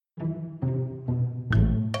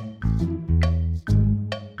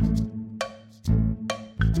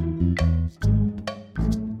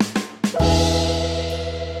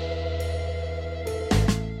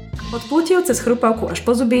plúťou cez chrupavku až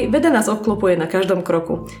po zuby, veda nás obklopuje na každom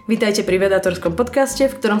kroku. Vítajte pri vedátorskom podcaste,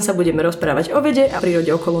 v ktorom sa budeme rozprávať o vede a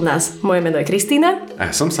prírode okolo nás. Moje meno je Kristína. A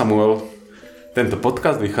ja som Samuel. Tento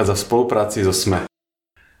podcast vychádza v spolupráci so SME.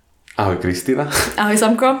 Ahoj Kristína. Ahoj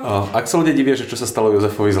Samko. Ak sa ľudia divia, že čo sa stalo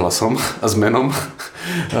Jozefovi s hlasom a s menom,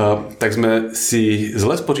 tak sme si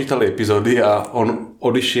zle spočítali epizódy a on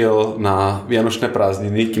odišiel na vianočné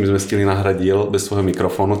prázdniny, kým sme stihli nahrať diel bez svojho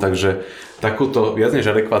mikrofónu, takže takúto viac než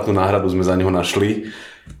adekvátnu náhradu sme za neho našli.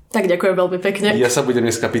 Tak ďakujem veľmi pekne. Ja sa budem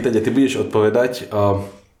dneska pýtať a ty budeš odpovedať.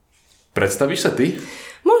 Predstavíš sa ty?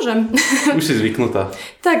 Môžem. Už si zvyknutá.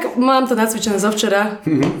 Tak, mám to nacvičené zo včera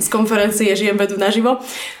z konferencie Žijem vedu naživo.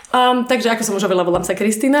 Takže ako som už hovorila, volám sa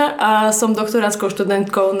Kristína a som doktorátskou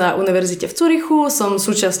študentkou na Univerzite v Curychu. Som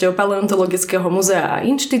súčasťou Paleontologického muzea a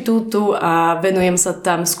inštitútu a venujem sa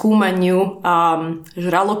tam skúmaniu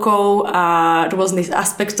žralokov a rôznych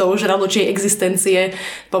aspektov žraločej existencie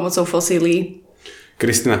pomocou fosílií.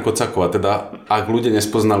 Kristína Kocáková, teda ak ľudia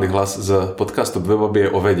nespoznali hlas z podcastu Dve baby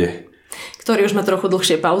o vede, ktorý už má trochu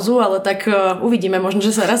dlhšie pauzu, ale tak uvidíme, možno,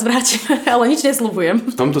 že sa raz vrátime, ale nič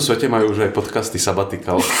nesľubujem. V tomto svete majú už aj podcasty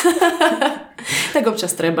sabbatical. Tak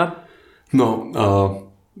občas treba. No,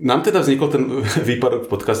 nám teda vznikol ten výpadok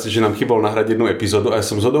v podcaste, že nám chýbalo nahrať jednu epizódu a ja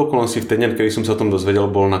som zhodou okolností v ten deň, kedy som sa o tom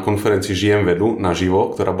dozvedel, bol na konferencii Žijem vedu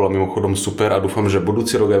naživo, ktorá bola mimochodom super a dúfam, že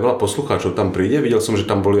budúci rok aj veľa poslucháčov tam príde. Videl som, že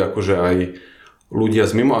tam boli akože aj ľudia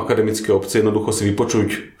z mimo akademickej obce, jednoducho si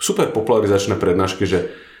vypočuť super popularizačné prednášky,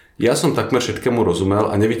 že ja som takmer všetkému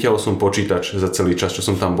rozumel a nevytiahol som počítač za celý čas, čo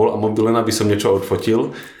som tam bol a mobil len aby som niečo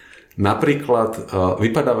odfotil. Napríklad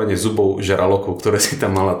vypadávanie zubov žralokov, ktoré si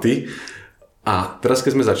tam mala ty. A teraz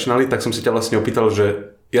keď sme začínali, tak som si ťa vlastne opýtal,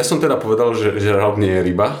 že ja som teda povedal, že žralok nie je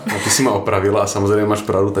ryba a ty si ma opravila a samozrejme máš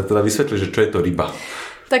pravdu, tak teda vysvetli, že čo je to ryba.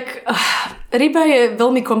 Tak ryba je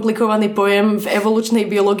veľmi komplikovaný pojem v evolučnej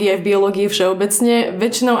biológii a v biológii všeobecne.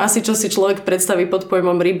 Väčšinou asi, čo si človek predstaví pod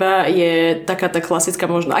pojmom ryba, je taká tá klasická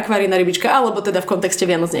možno akvárijná rybička, alebo teda v kontexte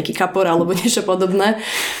Vianoc nejaký kapor alebo niečo podobné.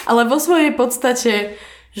 Ale vo svojej podstate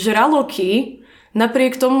žraloky,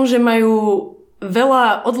 napriek tomu, že majú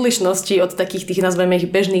veľa odlišností od takých tých, nazveme ich,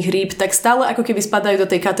 bežných rýb, tak stále ako keby spadajú do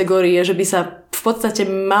tej kategórie, že by sa v podstate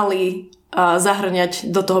mali zahrňať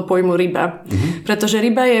do toho pojmu ryba. Pretože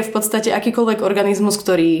ryba je v podstate akýkoľvek organizmus,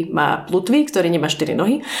 ktorý má plutvy, ktorý nemá 4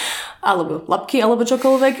 nohy, alebo labky, alebo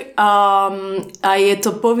čokoľvek. A je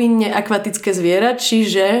to povinne akvatické zviera,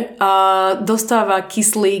 čiže dostáva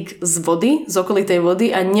kyslík z vody, z okolitej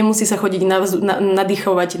vody a nemusí sa chodiť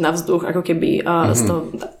nadýchovať na vzduch, ako keby z toho,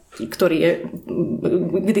 ktorý je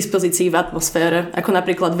k dispozícii v atmosfére, ako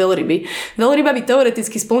napríklad veľryby. Veľryba by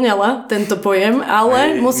teoreticky spĺňala tento pojem,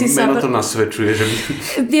 ale musí sa... Meno to nasvedčuje, že...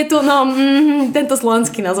 Je to, tento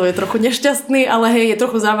slovenský názov je trochu nešťastný, ale hej, je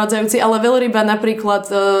trochu zavádzajúci, ale veľryba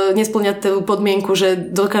napríklad nespĺňa tú podmienku, že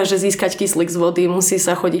dokáže získať kyslík z vody, musí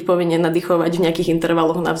sa chodiť povinne nadýchovať v nejakých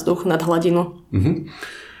intervaloch na vzduch nad hladinu.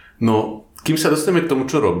 No, kým sa dostaneme k tomu,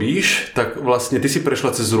 čo robíš, tak vlastne ty si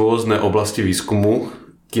prešla cez rôzne oblasti výskumu,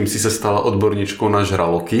 kým si sa stala odborníčkou na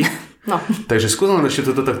žraloky. No. Takže skús len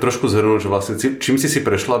ešte toto tak trošku zhrnúť, že vlastne čím si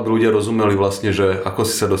prešla, aby ľudia rozumeli vlastne, že ako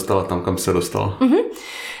si sa dostala tam, kam si sa dostala.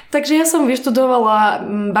 Takže ja som vyštudovala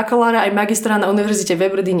bakalára aj magistra na Univerzite v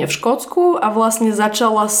Aberdeene v Škótsku a vlastne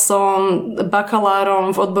začala som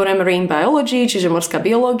bakalárom v odbore Marine Biology, čiže morská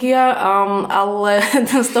biológia, ale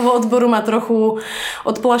z toho odboru ma trochu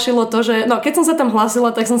odplašilo to, že keď som sa tam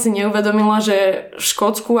hlásila, tak som si neuvedomila, že v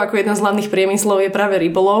Škótsku ako jeden z hlavných priemyslov je práve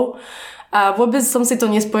rybolov. A vôbec som si to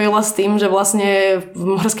nespojila s tým, že vlastne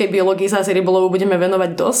v morskej biológii sa asi rybolovu budeme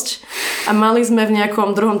venovať dosť. A mali sme v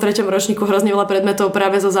nejakom 2., 3. ročníku hrozne veľa predmetov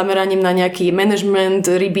práve so zameraním na nejaký management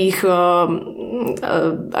rybých,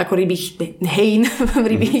 ako rybých hejn,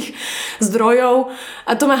 rybých zdrojov.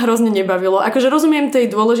 A to ma hrozne nebavilo. Akože rozumiem tej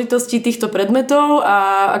dôležitosti týchto predmetov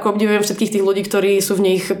a ako obdivujem všetkých tých ľudí, ktorí sú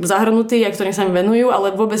v nich zahrnutí a ktorým sa im venujú,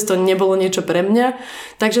 ale vôbec to nebolo niečo pre mňa.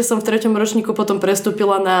 Takže som v 3. ročníku potom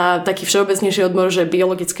prestúpila na taký všeobecnejší odbor, že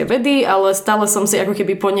biologické vedy, ale stále som si ako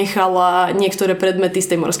keby ponechala niektoré predmety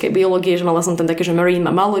z tej morskej biológie, že mala som tam také, že marine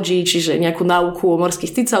mammalogy, čiže nejakú náuku o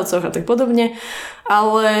morských cicavcoch a tak podobne.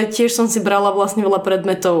 Ale tiež som si brala vlastne veľa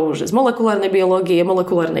predmetov, že z molekulárnej biológie,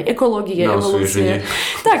 molekulárnej ekológie, evolúcie.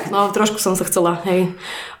 Tak, trošku som sa chcela,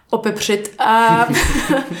 opepřiť.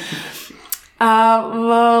 A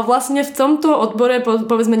vlastne v tomto odbore,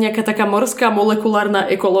 povedzme nejaká taká morská molekulárna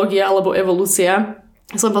ekológia alebo evolúcia,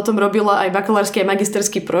 som potom robila aj bakalársky a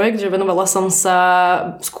magisterský projekt, že venovala som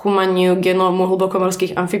sa skúmaniu genómu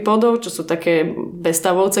hlbokomorských amfipódov, čo sú také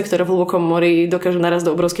bezstavovce, ktoré v hlbokom mori dokážu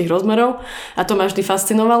narazť do obrovských rozmerov. A to ma vždy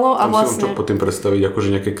fascinovalo. A vlastne... si pod tým predstaviť, akože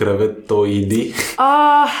nejaké krevetoidy?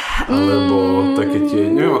 Alebo také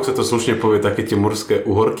tie, neviem, ak sa to slušne povie, také tie morské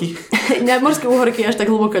uhorky? Morské uhorky až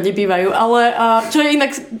tak hlboko nebývajú, ale čo je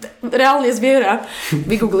inak reálne zviera,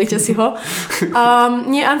 vygooglite si ho.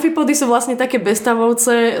 Nie, amfipódy sú vlastne také bezstavovce,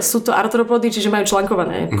 sú to artropody, čiže majú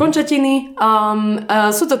člankované končatiny.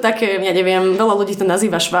 Sú to také, ja neviem, veľa ľudí to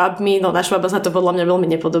nazýva švábmi, no na švába sa to podľa mňa veľmi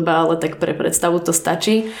nepodobá, ale tak pre predstavu to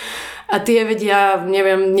stačí. A tie vedia,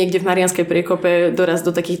 neviem, niekde v Mariánskej priekope dorazť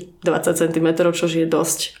do takých 20 cm, čo je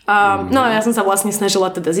dosť. No a ja som sa vlastne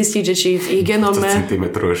snažila teda zistiť, že či v ich genome... 20 cm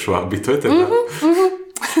šváby, to je teda...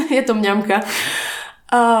 Je to mňamka.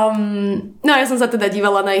 No a ja som sa teda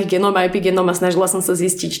dívala na ich genóm a epigenóm a snažila som sa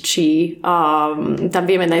zistiť, či tam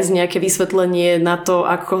vieme nájsť nejaké vysvetlenie na to,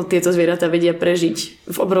 ako tieto zvieratá vedia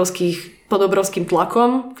prežiť pod obrovským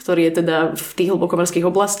tlakom, ktorý je teda v tých hlbokomorských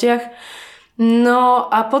oblastiach. No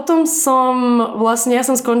a potom ja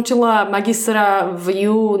som skončila magistra v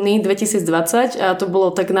júni 2020 a to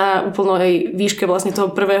bolo tak na úplnej výške vlastne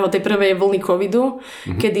tej prvej vlny covidu,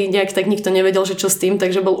 kedy nejak tak nikto nevedel, že čo s tým,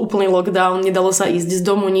 takže bol úplný lockdown, nedalo sa ísť z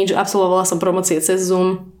domu nič, absolvovala som promocie cez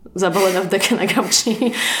Zoom, zabalená v deke na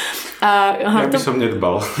gauči. Ja by som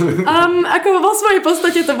nedbal. Ako vo svojej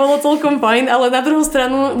podstate to bolo celkom fajn, ale na druhú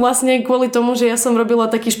stranu vlastne kvôli tomu, že ja som robila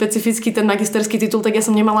taký špecifický ten magisterský titul, tak ja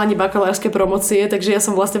som nemala ani bakalárske promocie, takže ja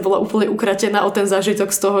som vlastne bola úplne ukratená o ten zážitok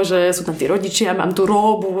z toho, že sú tam tí rodičia, mám tu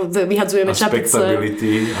róbu, vyhadzujeme čapice.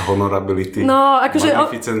 Aspektability a honorability. No, akože...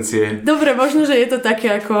 Magnificencie. Dobre, možno, že je to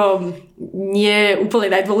také ako nie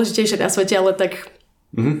úplne najdôležitejšie na svete, ale tak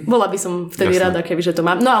bola by som vtedy rada, kebyže to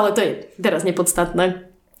mám. No ale to je teraz nepodstatné.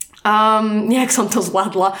 Nejak som to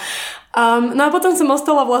zvládla. No a potom som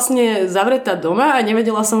ostala vlastne zavretá doma a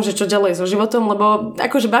nevedela som, že čo ďalej so životom, lebo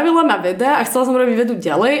akože bavila ma veda a chcela som robiť vedu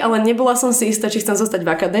ďalej, ale nebola som si istá, či chcem zostať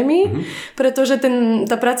v akadémii, pretože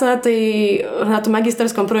tá práca na tom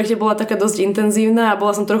magisterskom projekte bola taká dosť intenzívna a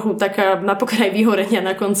bola som trochu taká na pokraji vyhorenia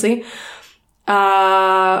na konci.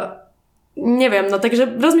 Neviem, no takže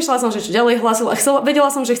rozmýšľala som, že čo ďalej vedela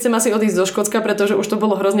som, že chcem asi odísť zo Škótska, pretože už to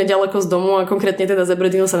bolo hrozne ďaleko z domu a konkrétne teda z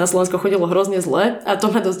Aberdeen sa na Slovensko chodilo hrozne zle a to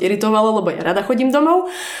ma dosť iritovalo, lebo ja rada chodím domov.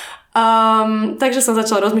 Takže som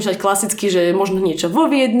začala rozmýšľať klasicky, že možno niečo vo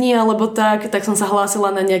Viedni alebo tak som sa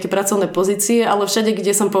hlásila na nejaké pracovné pozície, ale všade,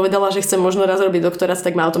 kde som povedala, že chcem možno raz robiť doktorát,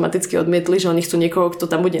 tak ma automaticky odmietli, že oni chcú niekoho, kto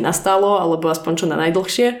tam bude nastálo alebo aspoň čo na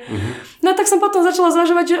najdlhšie. No tak som potom začala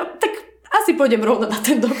zvažovať, že tak asi pôjdem rovno na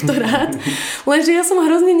ten doktorát. Lenže ja som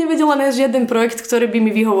hrozne nevedela nájsť žiaden projekt, ktorý by mi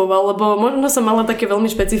vyhovoval, lebo možno som mala také veľmi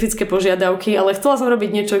špecifické požiadavky, ale chcela som robiť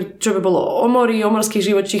niečo, čo by bolo o mori, o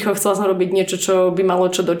morských živočíchoch, chcela som robiť niečo, čo by malo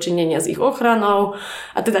čo dočinenia s ich ochranou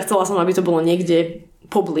a teda chcela som, aby to bolo niekde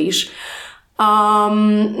poblíž.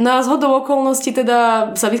 No a zhodou okolností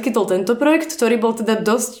teda sa vyskytol tento projekt, ktorý bol teda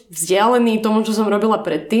dosť vzdialený tomu, čo som robila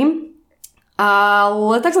predtým,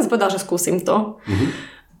 ale tak som si povedala, že skúsim to.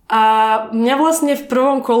 A mňa vlastne v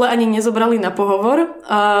prvom kole ani nezobrali na pohovor.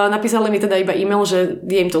 Napísali mi teda iba e-mail, že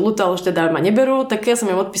je im to ľúto, ale že teda ma neberú. Tak ja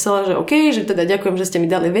som im odpísala, že OK, že teda ďakujem, že ste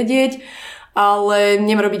mi dali vedieť, ale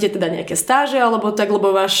nerobíte teda nejaké stáže alebo tak,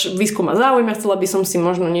 lebo váš výskum ma zaujíma, chcela by som si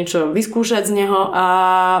možno niečo vyskúšať z neho a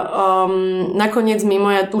nakoniec mi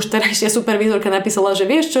moja už terajšia supervízorka napísala, že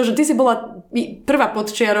vieš čo, že ty si bola prvá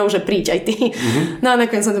pod čiarou, že príď aj ty. No a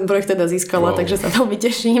nakoniec som ten projekt teda získala, takže sa veľmi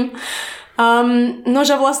teším.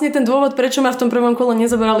 Nože vlastne ten dôvod, prečo ma v tom prvom kole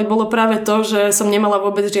nezobrali, bolo práve to, že som nemala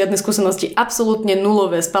vôbec žiadne skúsenosti, absolútne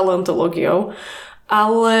nulové s paleontológiou.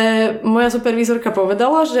 Ale moja supervízorka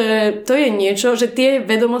povedala, že to je niečo, že tie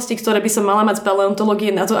vedomosti, ktoré by som mala mať z paleontológie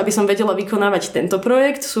na to, aby som vedela vykonávať tento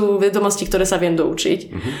projekt, sú vedomosti, ktoré sa viem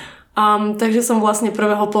doučiť. Takže som vlastne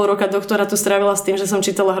prvého pol roka doktorátu strávila s tým, že som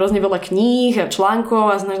čítala hrozne veľa kníh a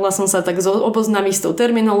článkov a snažila som sa tak oboznámiť s tou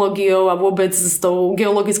terminológiou a vôbec s tou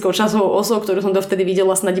geologickou časovou osou, ktorú som dovtedy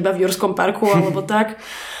videla snad iba v Jurskom parku alebo tak.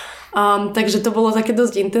 Takže to bolo také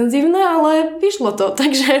dosť intenzívne, ale vyšlo to.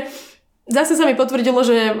 Takže zase sa mi potvrdilo,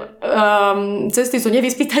 že cesty sú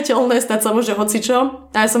nevyspytateľné, stať sa môže hocičo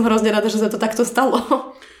a ja som hrozne rada, že sa to takto stalo.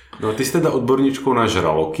 No a ty si teda odborníčkou na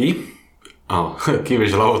žraloky.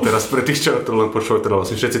 Kýveš hlavou teraz pre tých, čo to len počúvajú, teda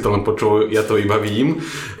vlastne všetci to len počúvajú, ja to iba vidím.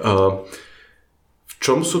 V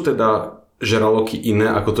čom sú teda žraloky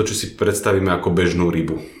iné ako to, čo si predstavíme ako bežnú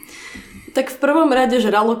rybu? Tak v prvom rade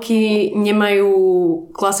žraloky nemajú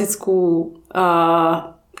klasickú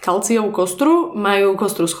kalciovú kostru, majú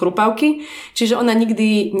kostru z chrupavky, čiže ona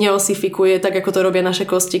nikdy neosifikuje, tak ako to robia naše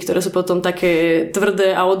kosti, ktoré sú potom také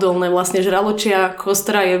tvrdé a odolné. Vlastne žraločia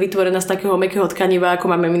kostra je vytvorená z takého mäkkého tkaniva, ako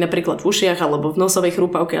máme my napríklad v ušiach alebo v nosovej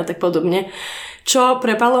chrupavke a tak podobne. Čo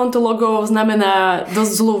pre paleontológov znamená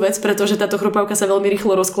dosť zlú vec, pretože táto chrupavka sa veľmi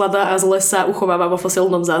rýchlo rozkladá a zle sa uchováva vo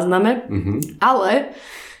fosilnom zázname. Ale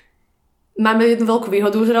máme jednu veľkú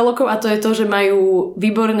výhodu u žralokov a to je to, že majú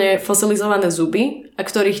výborne fosilizované zuby, a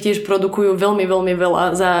ktorých tiež produkujú veľmi, veľmi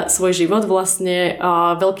veľa za svoj život. Vlastne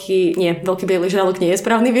veľký biely žralok nie je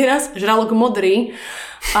správny výraz. Žralok modrý,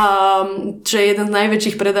 čo je jeden z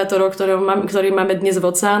najväčších predátorov, ktorý máme dnes v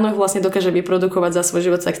oceánoch, vlastne dokáže vyprodukovať za svoj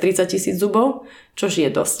život tak 30,000 zubov, čož je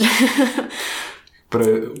dosť.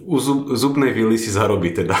 U zubnej vily si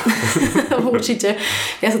zarobí teda. Určite.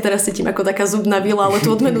 Ja sa teraz cítim ako taká zubná vila, ale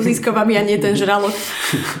tú odmenu získavam ja, nie ten žralok.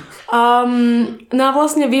 No a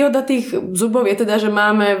vlastne výhoda tých zubov je teda, že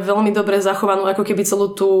máme veľmi dobre zachovanú ako keby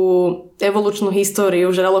celú tú evolučnú históriu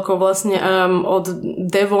žralokov vlastne od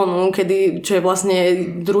Devonu, čo je vlastne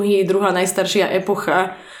druhá najstaršia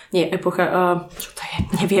epocha. Čo to je?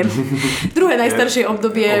 Neviem. Druhé najstaršie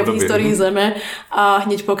obdobie v histórii Zeme a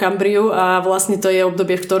hneď po Kambriu a vlastne to je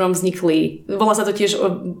obdobie, v ktorom vznikli. Volá sa to tiež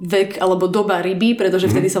vek alebo doba ryby,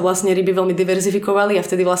 pretože vtedy sa vlastne ryby veľmi diverzifikovali a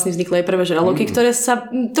vtedy vlastne vznikli aj prvé žraloky, ktoré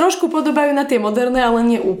sa trošku podobajú na tie moderné, ale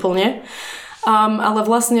nie úplne. Ale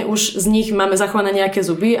vlastne už z nich máme zachované nejaké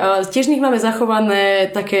zuby a tiež z nich máme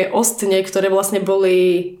zachované také ostne, ktoré vlastne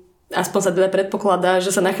boli, aspoň sa teda predpokladá,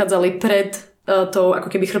 že sa nachádzali pred tou ako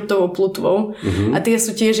keby chrbtovou plutvou. A tie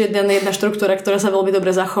sú tiež jedna štruktúra, ktorá sa veľmi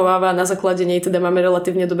dobre zachováva. Na základe nej teda máme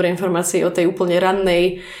relatívne dobré informácie o tej úplne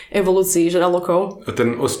rannej evolúcii žralokov. A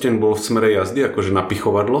ten osteň bol v smere jazdy, akože na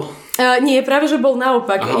pichovadlo? Nie, práve že bol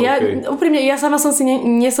naopak. Úprimne, ja sama som si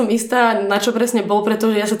nie som istá, na čo presne bol,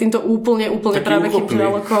 pretože ja sa týmto úplne taký práve tým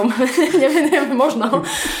žralokom neviem, možno.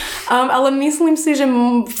 Ale myslím si, že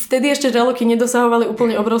vtedy ešte žraloky nedosahovali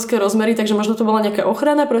úplne obrovské rozmery, takže možno to bola nejaká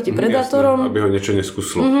ochrana proti predátorom. Jasne, aby ho niečo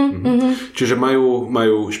neskúslo. Čiže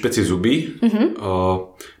majú špeci zuby,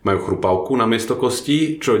 majú chrupavku na miesto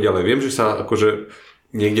kostí, čo ďalej viem, že sa akože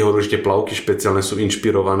niekde hovorí, že tie plavky špeciálne sú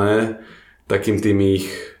inšpirované takým tým ich.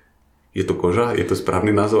 Je to koža? Je to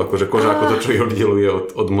správny názov? Akože koža ako to, čo ich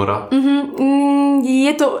oddeluje od mora?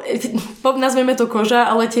 Je to, nazveme to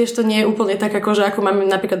koža, ale tiež to nie je úplne taká koža, ako máme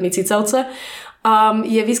napríklad my cicavce.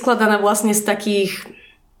 Je vyskladaná vlastne z takých.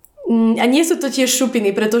 A nie sú to tiež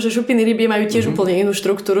šupiny, pretože šupiny rybie majú tiež úplne inú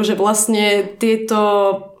štruktúru, že vlastne tieto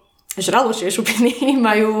žraločie šupiny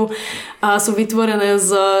sú vytvorené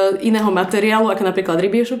z iného materiálu, ako napríklad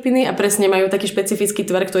rybie šupiny a presne majú taký špecifický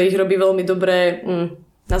tvar, ktorý ich robí veľmi dobre.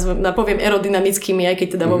 Poviem aerodynamickými, aj keď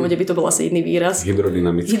teda vo vode by to bol asi iný výraz.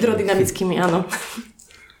 Hydrodynamickými, áno.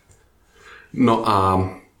 No a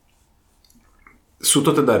sú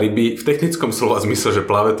to teda ryby v technickom slova zmysle, že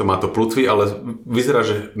plave to má to plutvy, ale vyzerá,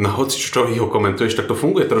 že na hoci čo ich ho komentuješ, tak to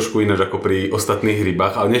funguje trošku ináč ako pri ostatných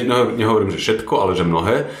rybách, ale nehovorím, že všetko, ale že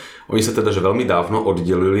mnohé. Oni sa teda že veľmi dávno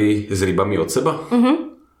oddelili s rybami od seba?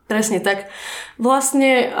 Presne tak.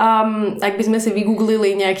 Vlastne, ak by sme si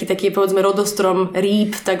vygooglili nejaký taký, povedzme, rodostrom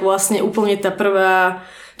rýb, tak vlastne úplne to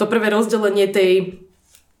prvé rozdelenie tej,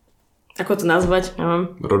 ako to nazvať?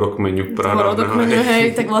 Rodokmeňu.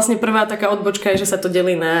 Hej, tak vlastne prvá taká odbočka je, že sa to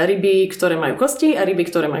delí na ryby, ktoré majú kosti a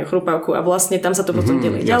ryby, ktoré majú chrupavku a vlastne tam sa to potom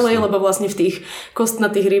delí ďalej, lebo vlastne v tých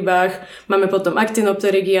kostnatých rybách máme potom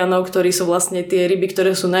actinopterygianov, ktorí sú vlastne tie ryby,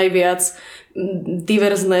 ktoré sú najviac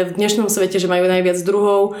diverzné v dnešnom svete, že majú najviac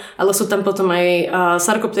druhov, ale sú tam potom aj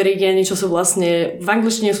sarcopterygiani, čo sú vlastne, v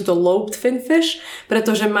angličtine sú to lobed finfish,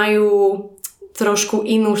 pretože majú trošku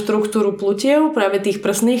inú štruktúru plutiev, práve tých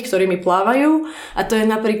prsných, ktorými plávajú. A to je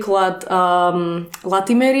napríklad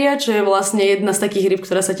latimeria, čo je vlastne jedna z takých ryb,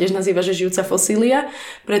 ktorá sa tiež nazýva, že žijúca fosília,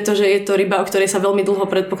 pretože je to ryba, o ktorej sa veľmi dlho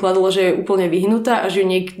predpokladalo, že je úplne vyhnutá a že ju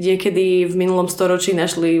niekedy v minulom storočí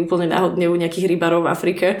našli úplne náhodne u nejakých rybárov v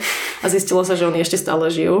Afrike a zistilo sa, že oni ešte stále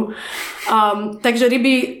žijú. Takže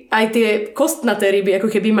ryby, aj tie kostnaté ryby, ako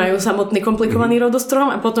keby majú samotný komplikovaný rodostrom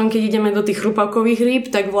a potom, keď ideme do tých chrupavkových rýb,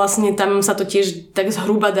 tak vlastne tam sa to tiež tak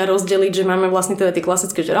zhruba dá rozdeliť, že máme vlastne teda tie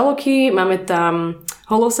klasické žraloky, máme tam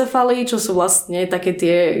holocefaly, čo sú vlastne také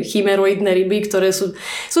tie chimeroidné ryby, ktoré sú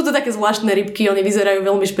to také zvláštne rybky, oni vyzerajú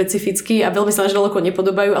veľmi špecificky a veľmi sa na žralokov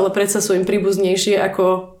nepodobajú, ale predsa sú im príbuznejšie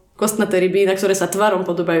ako kostnaté ryby, na ktoré sa tvarom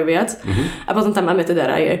podobajú viac. A potom tam máme teda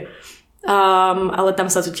raje. Ale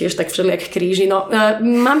tam sa to tiež tak všelijak kríži. No,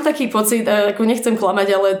 mám taký pocit, ako nechcem klamať,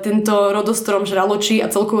 ale tento rodostrom žraločí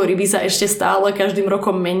a celkovo ryby sa ešte stále každým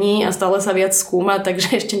rokom mení a stále sa viac skúma,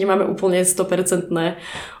 takže ešte nemáme úplne 100%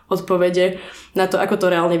 odpovede na to, ako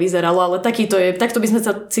to reálne vyzeralo, ale takto by sme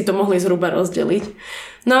si to mohli zhruba rozdeliť.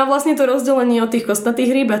 No a vlastne to rozdelenie od tých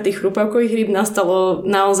kostnatých rýb a tých chrupavkových rýb nastalo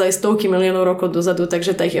naozaj stovky miliónov rokov dozadu,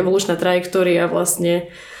 takže tá ich evolučná trajektória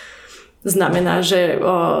vlastne znamená, že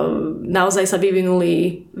naozaj sa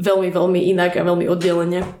vyvinuli veľmi, veľmi inak a veľmi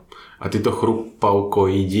oddelene. A títo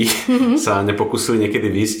chrupavkoidi sa nepokúsili niekedy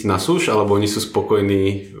výjsť na súš, alebo oni sú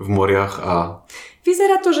spokojní v moriach a...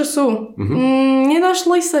 Vyzerá to, že sú.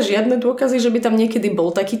 Nenašli sa žiadne dôkazy, že by tam niekedy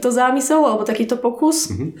bol takýto zámysel alebo takýto pokus.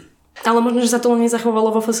 Ale možno, že sa to len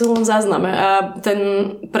nezachovalo vo fosílnom zázname. A ten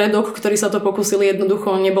predok, ktorý sa to pokúsili,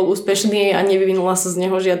 jednoducho nebol úspešný a nevyvinula sa z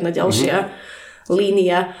neho žiadna ďalšia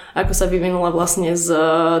línia, ako sa vyvinula vlastne z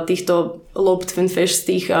týchto lobed finfish, z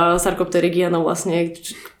tých sarkopterygianov vlastne,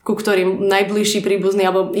 ku ktorým najbližší príbuzný,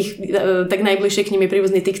 alebo ich tak najbližšie k nimi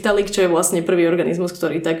príbuzný tiktalik, čo je vlastne prvý organizmus,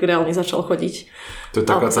 ktorý tak reálne začal chodiť. To je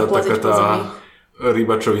taká tá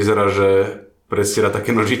ryba, čo vyzerá, že predstiera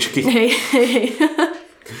také nožičky. Hej.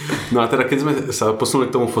 No a teda keď sme sa posunuli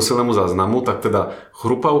k tomu fosílnemu záznamu, tak teda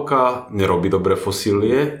chrupavka nerobí dobré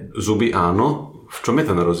fosílie, zuby áno. V čom je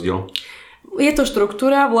ten rozdiel? Je to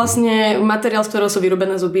štruktúra, vlastne materiál, z ktorého sú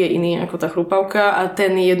vyrobené zuby, je iný ako tá chrupavka a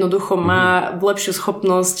ten jednoducho má lepšiu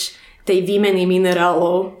schopnosť tej výmeny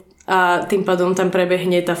minerálov a tým pádom tam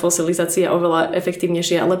prebehne tá fosilizácia oveľa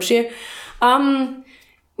efektívnejšie a lepšie.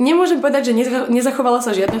 Nemôžem povedať, že nezachovala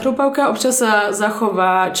sa žiadna chrupavka, občas sa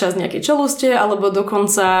zachová časť nejakej čeluste, alebo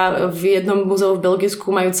dokonca v jednom múzeu v Belgicku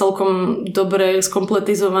majú celkom dobre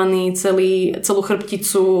skompletizovaný celú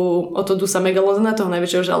chrbticu Otodusa megalozena, toho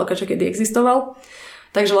najväčšieho žraloka, čo kedy existoval.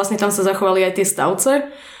 Takže vlastne tam sa zachovali aj tie stavce.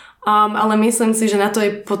 Ale myslím si, že na to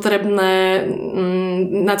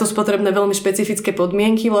sú potrebné veľmi špecifické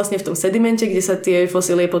podmienky vlastne v tom sedimente, kde sa tie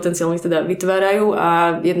fosílie potenciálne teda vytvárajú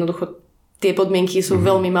a jednoducho tie podmienky sú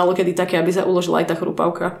veľmi málo kedy také, aby sa uložila aj tá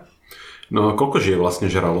chrupavka. No a koľko žije vlastne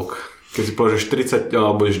žralok? Keď si povieš 40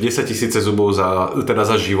 alebo 10 000 zubov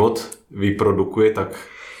za život vyprodukuje, tak...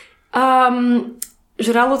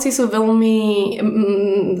 Žraloci sú veľmi...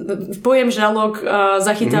 Pojem žralok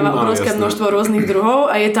zachytáva obrovské množstvo rôznych druhov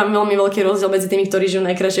a je tam veľmi veľký rozdiel medzi tými, ktorí žijú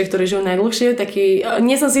najkratšie a ktorí žijú najdlhšie.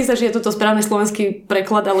 Nie som si istá, že je toto správny slovenský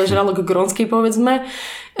preklad, ale žralok grónsky, povedzme.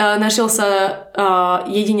 Našiel sa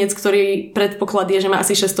jedinec, ktorý predpoklad je, že má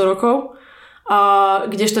asi 600 rokov.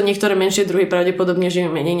 Kdežto niektoré menšie druhy pravdepodobne žijú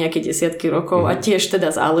menej, nejaké desiatky rokov a tiež teda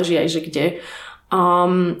záleží aj, že kde.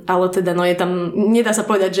 Ale teda je tam, nedá sa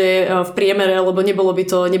povedať, že v priemere, lebo nebol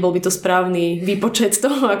by to správny výpočet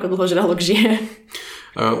toho, ako dlho žralok žije.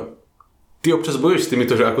 Ty občas bojuješ s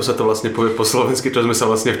týmito, že ako sa to vlastne povie po slovensky, čo sme sa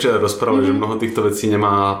vlastne včera rozprávali, že mnoho týchto vecí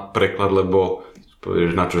nemá preklad, lebo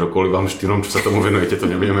povieš, na čo kvôli vám štýlom, čo sa tomu venujete, to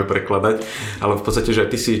nebudeme prekladať. Ale v podstate, že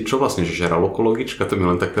ty si, čo vlastne, že žralokologička, to mi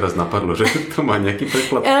len tak teraz napadlo, že to má nejaký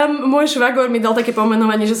preklad. Môj švagor mi dal také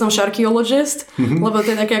pomenovanie, že som sharkyologist, lebo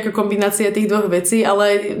to je také ako kombinácia tých dvoch vecí,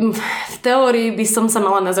 ale v teórii by som sa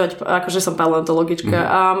mala nazvať, akože som paleontologička,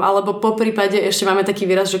 alebo po prípade ešte máme taký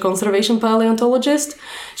výraz, že conservation paleontologist,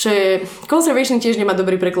 čo je, conservation tiež nemá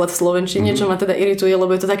dobrý preklad v slovenčine, čo ma teda irituje,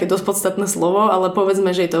 lebo je to také dosť podstatné slovo, ale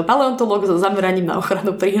povedzme, že je to paleontolog so zameraním na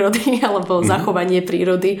ochranu prírody alebo zachovanie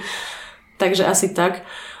prírody. Takže asi tak.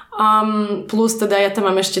 Plus teda ja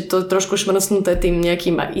tam mám ešte to trošku šmrcnuté tým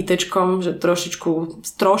nejakým ITčkom, že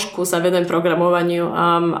trošku sa venujem programovaniu,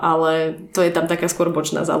 ale to je tam taká skôr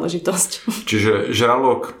bočná záležitosť. Čiže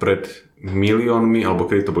žralok pred miliónmi,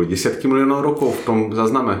 alebo kedy to boli desiatky miliónov rokov v tom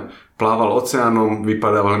zázname, plával oceánom,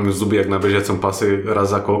 vypadával mi zuby jak na bežiacom pase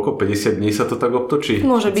raz za koľko? 50 dní sa to tak obtočí?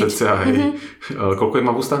 Môže byť. Koľko je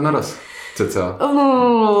má v ústach naraz? Cca?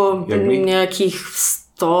 Nejakých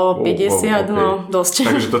 150, okay. No dosť.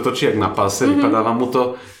 Takže to točí jak na páse, vypadáva mu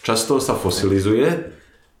to, často sa fosilizuje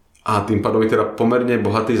a tým pádom je teda pomerne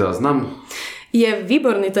bohatý záznam? Je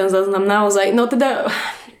výborný ten záznam, naozaj. No teda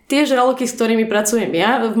tie žraloky, s ktorými pracujem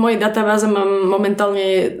ja, v mojej databáze mám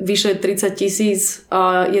momentálne vyše 30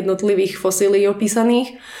 000 jednotlivých fosílií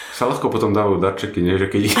opísaných. Sa ľahko potom dávajú darčeky, nie? Že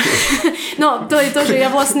keď... No, to je to, že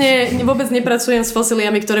ja vlastne vôbec nepracujem s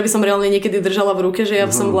fosíliami, ktoré by som reálne niekedy držala v ruke, že ja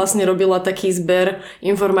som vlastne robila taký zber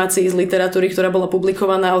informácií z literatúry, ktorá bola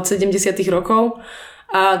publikovaná od 70. rokov.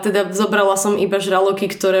 A teda zobrala som iba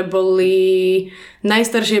žraloky, ktoré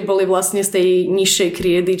najstaršie boli vlastne z tej nižšej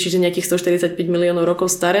kriedy, čiže nejakých 145 miliónov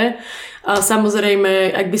rokov staré. A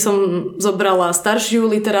samozrejme, ak by som zobrala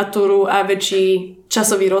staršiu literatúru a väčší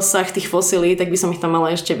časový rozsah tých fosílií, tak by som ich tam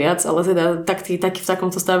mala ešte viac, ale teda tak v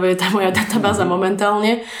takomto stave je tá moja databáza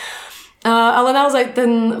momentálne. Ale naozaj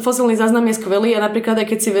ten fosílny záznam je skvelý a napríklad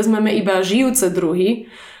aj keď si vezmeme iba žijúce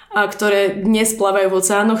druhy, ktoré dnes plávajú v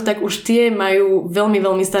oceánoch, tak už tie majú veľmi,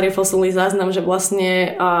 veľmi starý fosilný záznam, že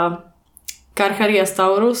vlastne Carcharias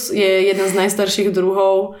taurus je jeden z najstarších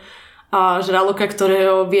druhov žraloka,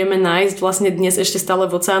 ktorého vieme nájsť vlastne dnes ešte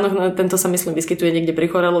stále v oceánoch. No, tento sa myslím vyskytuje niekde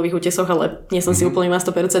pri koralových útesoch, ale nie som si úplne na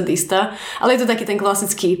 100% istá. Ale je to taký ten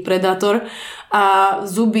klasický predátor. A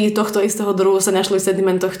zuby tohto istého druhu sa našli v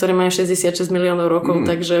sedimentoch, ktoré majú 66 miliónov rokov,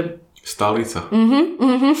 takže... Stálica.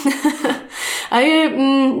 A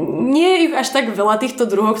nie je ich až tak veľa týchto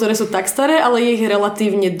druhov, ktoré sú tak staré, ale je ich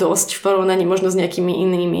relatívne dosť v porovnaní možno s nejakými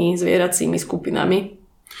inými zvieracími skupinami.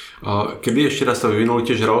 A kedy ešte raz sa vyvinuli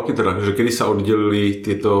tie žraloky, teda, že kedy sa oddelili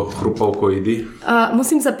tieto chrupavkoidy?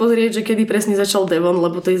 Musím sa pozrieť, že kedy presne začal Devon,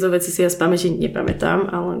 lebo tie veci si ja z pamäti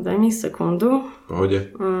nepamätám, ale daj mi sekundu.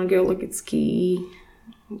 Pohode. Geologický,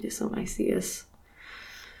 kde som ICS.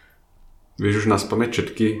 Vieš už nás pamäť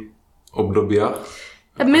všetky obdobia?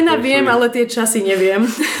 Mena viem, ale tie časy neviem.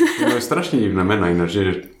 No je strašne divné mena ináč,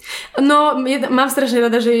 že... No, mám strašne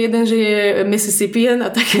rada, že jeden, že je Mississippian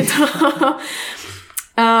a takéto...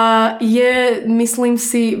 myslím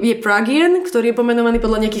si, je Pragian, ktorý je pomenovaný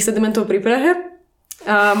podľa nejakých sedimentov pri Prahe.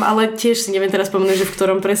 Ale tiež si neviem teraz spomenúť, že v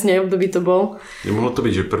ktorom presne období to bol. Nemohlo to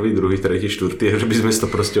byť, že prvý, druhý, tretí, štvrtý, že by sme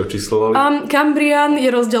to proste očíslovali? Cambrian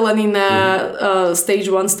je rozdelený na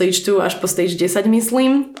stage 1, stage 2 až po stage 10,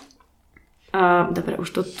 myslím. Dobre, už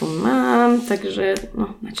to tu mám, takže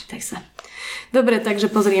načítaj sa. Dobre,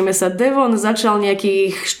 takže pozrieme sa. Devon začal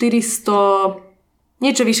nejakých 400...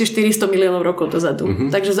 Niečo vyše 400 miliónov rokov dozadu.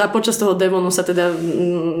 Takže počas toho Devonu sa teda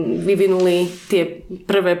vyvinuli tie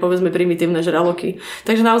prvé, povedzme, primitívne žraloky.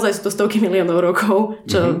 Takže naozaj sú to stovky miliónov rokov,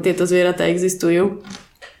 čo tieto zvieratá existujú.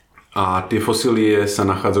 A tie fosílie sa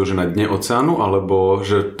nachádzajú že na dne oceánu, alebo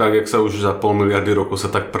že tak, jak sa už za 500 miliardy rokov sa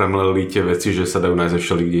tak premleli tie veci, že sa dajú nájsť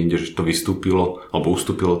všeli kde inde, že to vystúpilo, alebo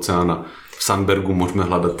ustúpilo oceána. V Sandbergu môžeme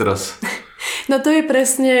hľadať teraz. No to je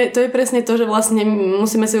presne to, že vlastne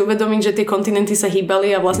musíme si uvedomiť, že tie kontinenty sa hýbali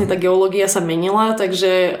a vlastne tá geológia sa menila,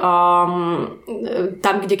 takže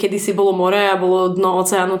tam, kde kedysi bolo more a bolo dno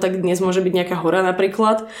oceánu, tak dnes môže byť nejaká hora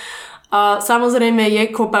napríklad. A samozrejme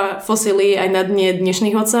je kopa fosílií aj na dne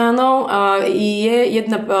dnešných oceánov. Je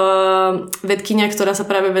jedna vedkyňa, ktorá sa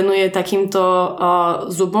práve venuje takýmto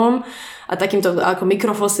zubom a takýmto ako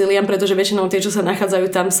mikrofosíliám, pretože väčšinou tie, čo sa nachádzajú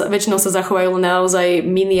tam, väčšinou sa zachovajú naozaj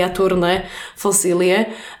miniatúrne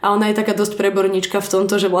fosílie. A ona je taká dosť preborníčka v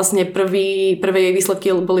tomto, že vlastne prvé jej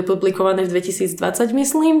výsledky boli publikované v 2020,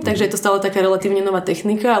 myslím, takže je to stále taká relatívne nová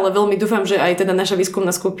technika, ale veľmi dúfam, že aj teda naša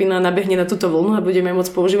výskumná skupina nabehne na túto vlnu a budeme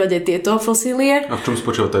môcť používať aj tieto fosílie. A v čom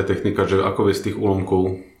spočíva tá technika, že ako vie z tých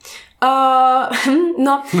úlomkov?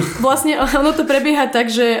 Vlastne ono to prebieha tak,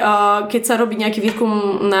 že keď sa robí nejaký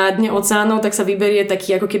výskum na dne oceánov, tak sa vyberie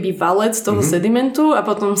taký ako keby valec toho sedimentu a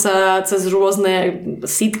potom sa cez rôzne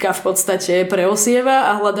sítka v podstate preosieva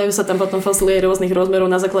a hľadajú sa tam potom fosílie rôznych rozmerov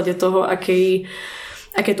na základe toho, aké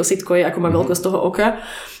to sítko je, ako má veľkosť toho oka.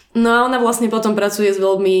 No a ona vlastne potom pracuje s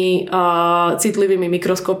veľmi citlivými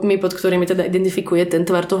mikroskopmi, pod ktorými teda identifikuje ten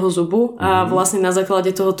tvar toho zubu a vlastne na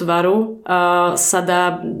základe toho tvaru sa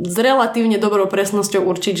dá s relatívne dobrou presnosťou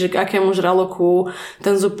určiť, že k akému žraloku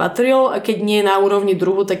ten zub patril a keď nie na úrovni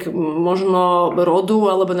druhu, tak možno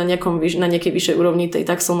rodu alebo na nejakej vyššej úrovni tej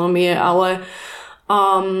taxonómie, ale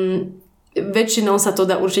väčšinou sa to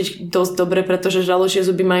dá určiť dosť dobre, pretože žraločie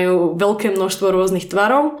zuby majú veľké množstvo rôznych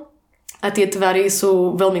tvarov. A tie tvary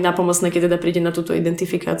sú veľmi napomocné, keď teda príde na túto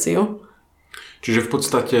identifikáciu. Čiže v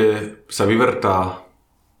podstate sa vyvrtá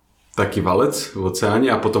taký valec v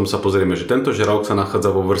oceáne a potom sa pozrieme, že tento žralok sa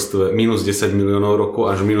nachádza vo vrstve minus 10 miliónov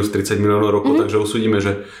rokov až minus 30 miliónov rokov, takže usúdime,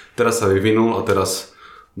 že teraz sa vyvinul a teraz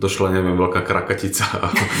došla, neviem, veľká krakatica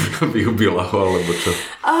a vyhubila ho, alebo čo?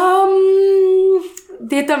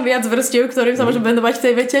 Je tam viac vrstiev, ktorým sa môžem venovať v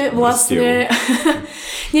tej vete. Vlastne...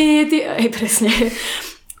 presne.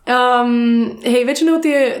 Väčšinou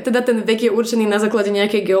teda ten vek je určený na základe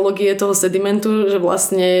nejakej geológie toho sedimentu, že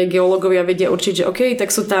vlastne geológovia vedia určiť, že OK, tak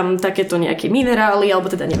sú tam takéto nejaké minerály, alebo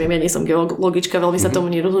teda neviem, ja nie som geologička, veľmi sa tomu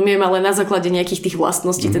nerozumiem, ale na základe nejakých tých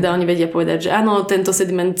vlastností teda oni vedia povedať, že áno, tento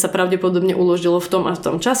sediment sa pravdepodobne uložilo v tom a v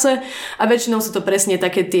tom čase a väčšinou sú to presne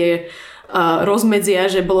také tie rozmedzia,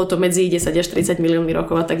 že bolo to medzi 10 až 30 miliónmi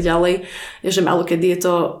rokov a tak ďalej, že málo kedy je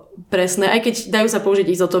to presné, aj keď dajú sa použiť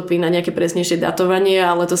izotopy na nejaké presnejšie datovanie,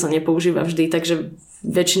 ale to sa nepoužíva vždy, takže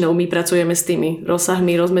väčšinou my pracujeme s tými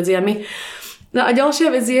rozsahmi, rozmedziami. No a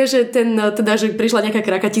ďalšia vec je, že že prišla nejaká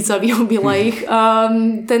krakatica a vyhubila ich.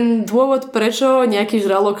 Ten dôvod, prečo nejaký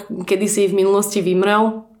žralok kedysi v minulosti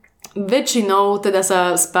vymrel, väčšinou teda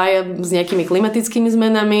sa spája s nejakými klimatickými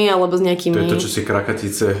zmenami alebo s nejakými... To je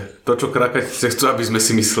to, čo krakatice chcú, aby sme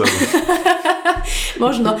si mysleli.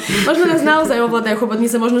 Možno nás naozaj ovládajú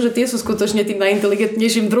chobotnice, možno, že tie sú skutočne tým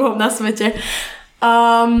najinteligentnejším druhom na svete.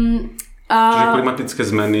 Čiže klimatické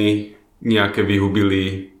zmeny nejaké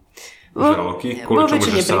vyhubili žraloky? Vo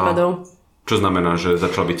väčšine prípadov. Čo znamená, že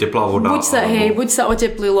začala byť teplá voda? Buď sa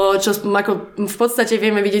oteplilo, čo ako v podstate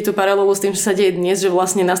vieme vidieť tú paralelu s tým, čo sa deje dnes, že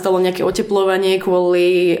vlastne nastalo nejaké oteplovanie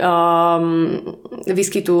kvôli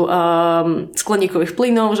výskytu skleníkových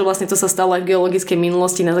plynov, že vlastne to sa stalo aj v geologickej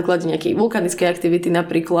minulosti na základe nejakej vulkanickej aktivity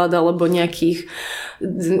napríklad, alebo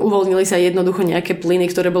uvoľnili sa jednoducho nejaké plyny,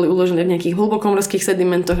 ktoré boli uložené v nejakých hlbokomorských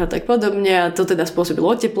sedimentoch a tak podobne, a to teda spôsobilo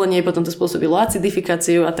oteplenie, potom to spôsobilo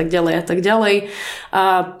acidifikáciu a tak ďalej a tak ďalej.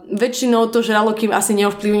 A väčšinou to žraloky asi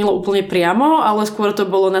neovplyvnilo úplne priamo, ale skôr to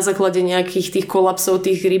bolo na základe nejakých tých kolapsov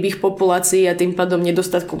tých rybých populácií a tým pádom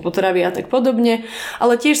nedostatku potravy a tak podobne.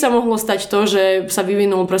 Ale tiež sa mohlo stať to, že sa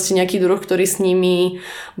vyvinul proste nejaký druh, ktorý s nimi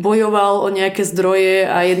bojoval o nejaké zdroje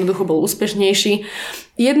a jednoducho bol úspešnejší.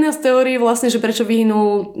 Jedna z teórií vlastne, že prečo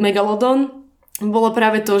vyhynul megalodon, bolo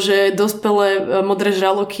práve to, že dospelé modré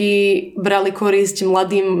žraloky brali korisť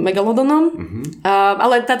mladým megalodonom.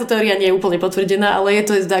 Ale táto teória nie je úplne potvrdená, ale je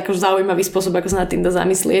to akože zaujímavý spôsob, ako sa nad tým dá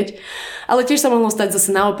zamyslieť. Ale tiež sa mohlo stať zase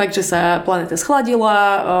naopak, že sa planéta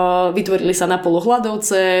schladila, vytvorili sa napolo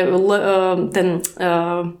hladovce,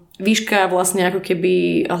 výška vlastne ako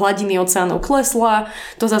keby hladiny oceánov klesla.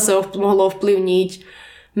 To zase mohlo ovplyvniť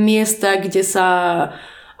miesta, kde sa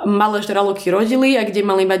malé žraloky rodili a kde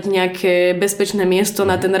mali mať nejaké bezpečné miesto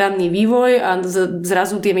na ten ranný vývoj a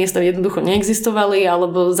zrazu tie miesta jednoducho neexistovali,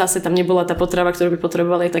 alebo zase tam nebola tá potrava, ktorú by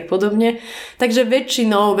potrebovali a tak podobne. Takže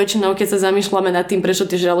väčšinou, keď sa zamýšľame nad tým, prečo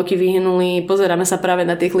tie žraloky vyhynuli, pozeráme sa práve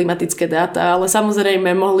na tie klimatické dáta, ale samozrejme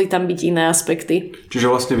mohli tam byť iné aspekty. Čiže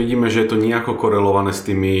vlastne vidíme, že je to nejako korelované s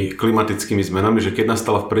tými klimatickými zmenami, že keď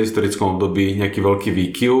nastala v prehistorickom období nejaký veľký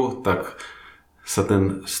výkyv, tak sa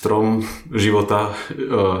ten strom života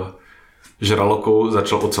žralokov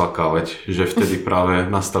začal odsvakávať, že vtedy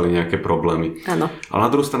práve nastali nejaké problémy. Áno. A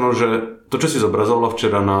na druhú stranu, že to, čo si zobrazovala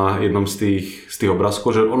včera na jednom z tých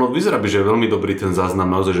obrázkov, že ono vyzerá, že je veľmi dobrý ten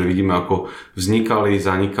záznam, naozaj, že vidíme, ako vznikali,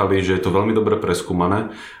 zanikali, že je to veľmi dobre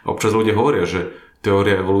preskúmané. A občas ľudia hovoria, že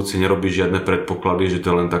teória evolúcie nerobí žiadne predpoklady, že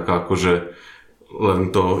to je len taká akože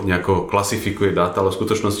len to nejako klasifikuje dáta, ale v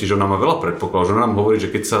skutočnosti, že ona má veľa predpokladov, že ona nám hovorí,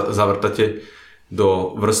 že keď sa zavrtate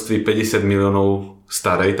do vrstvy 50 miliónov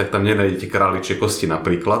starej, tak tam nenájdete králičie kosti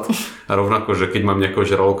napríklad. A rovnako, že keď mám nejakého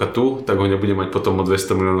žraloka tu, tak ho nebudem mať potom o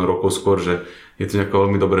 200 miliónov rokov skôr, že je to nejako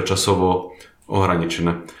veľmi dobre časovo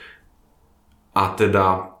ohraničené. A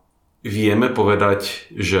teda vieme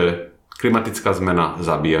povedať, že klimatická zmena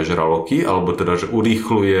zabíja žraloky, alebo teda, že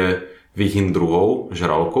urýchľuje výhyn druhov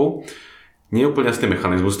žralokov. Nie je úplne jasný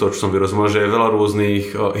mechanizmus toho, čo som vyrozumel, že je veľa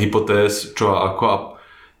rôznych hypotéz, čo a ako. A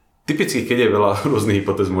typicky, keď je veľa rôznych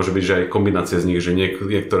hypotéz, môže byť, že aj kombinácia z nich, že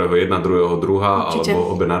niektorého jedna, druhého druhá, určite,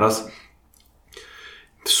 alebo obe naraz.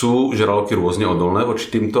 Sú žraloky rôzne odolné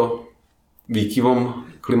voči týmto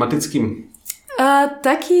výkyvom klimatickým?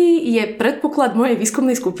 Taký je predpoklad mojej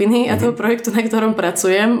výskumnej skupiny a toho projektu, na ktorom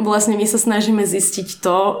pracujem. Vlastne my sa snažíme zistiť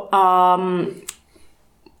to,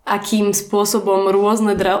 akým spôsobom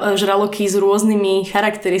rôzne žraloky s rôznymi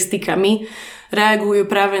charakteristikami reagujú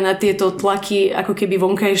práve na tieto tlaky ako keby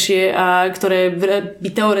vonkajšie, a ktoré by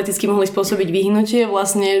teoreticky mohli spôsobiť vyhnutie.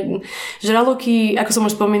 Vlastne žraloky, ako som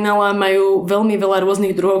už spomínala, majú veľmi veľa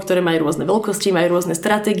rôznych druhov, ktoré majú rôzne veľkosti, majú rôzne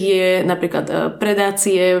stratégie, napríklad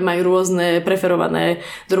predácie, majú rôzne preferované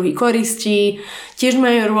druhy koristí. Tiež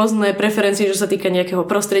majú rôzne preferencie, čo sa týka nejakého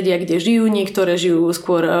prostredia, kde žijú. Niektoré žijú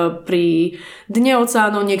skôr pri dne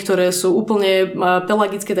oceánov, niektoré sú úplne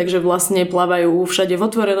pelagické, takže vlastne plávajú všade v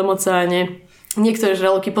otvorenom oceáne. Niektoré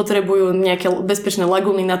žraloky potrebujú nejaké bezpečné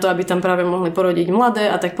lagúny na to, aby tam práve mohli porodiť mladé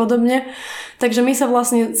a tak podobne. Takže my sa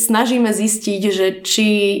vlastne snažíme zistiť, že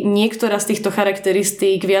či niektorá z týchto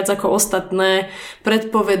charakteristík viac ako ostatné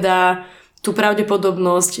predpovedá tú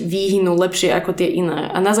pravdepodobnosť výhynu lepšie ako tie iné.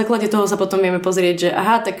 A na základe toho sa potom vieme pozrieť, že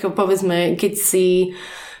aha, tak povedzme, keď si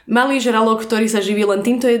malý žralok, ktorý sa živí len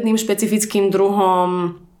týmto jedným špecifickým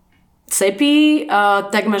druhom cepí,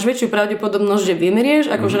 tak máš väčšiu pravdepodobnosť, že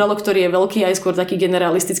vymerieš, ako žralok, ktorý je veľký, aj skôr taký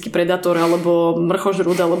generalistický predátor alebo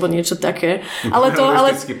mrchožrút alebo niečo také.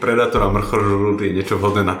 Generalistický predátor a mrchožrút je niečo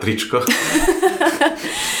vhodné na tričko.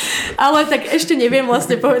 Ale tak ešte neviem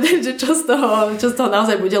vlastne povedať, že čo z toho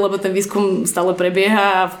naozaj bude, lebo ten výskum stále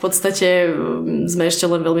prebieha a v podstate sme ešte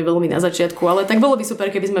len veľmi, veľmi na začiatku. Ale tak bolo by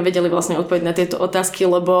super, keby sme vedeli vlastne odpovedať na tieto otázky,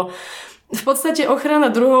 lebo V podstate ochrana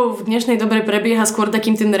druhov v dnešnej dobe prebieha skôr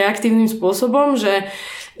takým tým reaktívnym spôsobom, že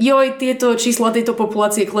tieto čísla tejto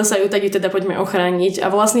populácie klesajú, tak ju teda poďme ochrániť. A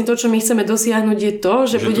vlastne to, čo my chceme dosiahnuť, je to,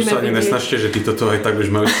 že budeme tu sa ani nesnažte, že títo to aj tak už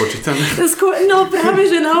majú spočítané. No práve,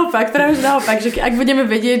 že naopak, že ak budeme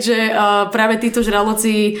vedieť, že práve títo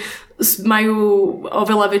žraloci majú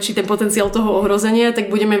oveľa väčší ten potenciál toho ohrozenia, tak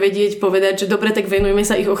budeme vedieť povedať, že dobre, tak venujeme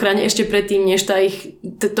sa ich ochrane ešte predtým, než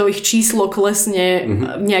to ich číslo klesne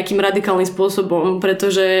nejakým radikálnym spôsobom,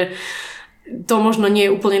 pretože to možno nie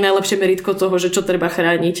je úplne najlepšie meritko toho, že čo treba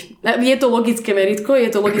chrániť. Je to logické meritko,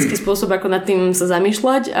 je to logický spôsob, ako nad tým sa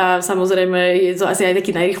zamýšľať a samozrejme je to asi aj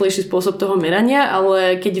taký najrýchlejší spôsob toho merania,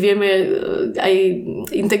 ale keď vieme aj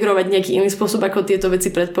integrovať nejaký iný spôsob, ako tieto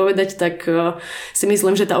veci predpovedať, tak si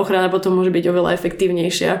myslím, že tá ochrana potom môže byť oveľa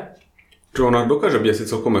efektívnejšia. Čo ona dokáže byť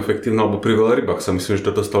asi celkom efektívna, alebo pri veľrybách sa myslím, že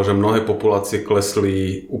toto stalo, že mnohé populácie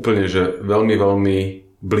klesli úplne, že veľmi, veľmi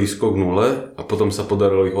blízko k nule a potom sa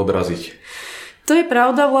podarilo ich odraziť. To je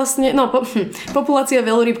pravda vlastne, populácia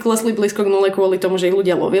veľrýb klesli blízko k nule kvôli tomu, že ich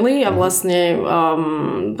ľudia lovili a vlastne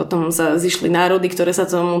potom sa zišli národy, ktoré sa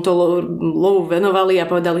tomuto lovu venovali a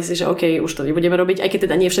povedali si, že OK, už to nebudeme robiť, aj keď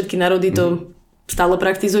teda nie všetky národy to stále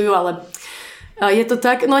praktizujú, ale je to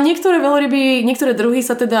tak. No a niektoré veľryby, niektoré druhy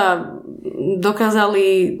sa teda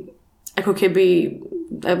dokázali ako keby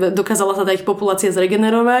dokázala sa ich populácia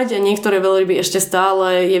zregenerovať a niektoré veľryby ešte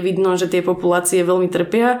stále je vidno, že tie populácie veľmi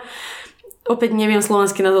trpia. Opäť neviem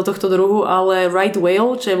slovenský názov tohto druhu, ale right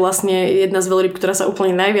whale, čo je vlastne jedna z veľryb, ktorá sa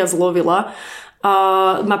úplne najviac lovila, a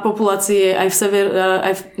má populácie aj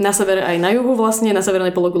na severe, aj na juhu vlastne, na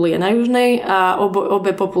severnej pologuli a na južnej a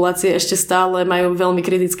obe populácie ešte stále majú veľmi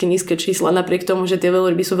kriticky nízke čísla, napriek tomu, že tie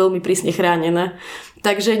veľryby sú veľmi prísne chránené.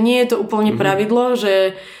 Takže nie je to úplne pravidlo,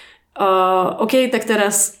 že OK, tak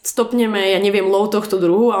teraz stopneme, lov tohto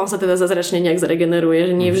druhu a on sa teda zázračne nejak zregeneruje,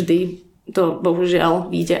 že nie vždy to bohužiaľ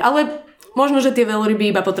vyjde. Ale možno, že tie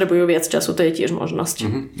veľryby iba potrebujú viac času, to je tiež možnosť.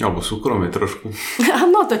 Alebo súkromie trošku.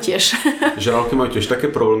 No to tiež. Žraloky majú tiež také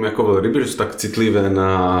problémy ako veľryby, že sú tak citlivé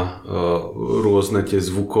na rôzne tie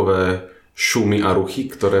zvukové šumy a ruchy,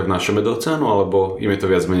 ktoré vnášame do oceánu, alebo im je to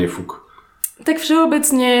viac menej fuk? Tak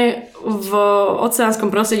všeobecne v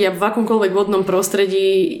oceánskom prostredí a v akomkoľvek vodnom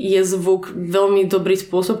prostredí je zvuk veľmi dobrý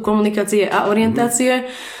spôsob komunikácie a orientácie.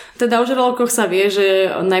 Teda o žralokoch sa vie,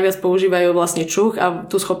 že najviac používajú vlastne čuch a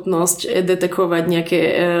tú schopnosť detekovať nejaké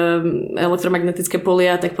elektromagnetické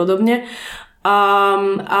polia a tak podobne.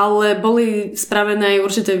 Ale boli spravené aj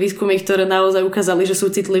určité výskumy, ktoré naozaj ukázali, že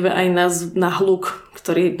sú citlivé aj na hluk,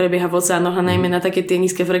 ktorý prebieha v oceánoch a najmä na také tie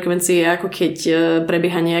nízke frekvencie, ako keď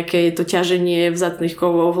prebieha nejaké to ťaženie vzácnych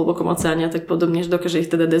kovov v hlbokom oceáne a tak podobne, že dokáže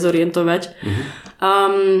ich teda dezorientovať.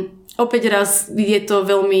 Opäť raz je to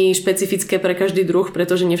veľmi špecifické pre každý druh,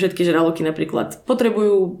 pretože nie všetky žraloky napríklad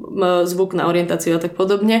potrebujú zvuk na orientáciu a tak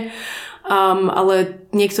podobne. Ale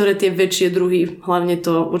niektoré tie väčšie druhy hlavne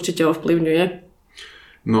to určite ovplyvňuje.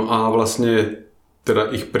 No a vlastne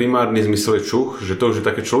teda ich primárny zmysel je čuch, že to už je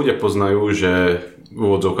také, čo ľudia poznajú, že v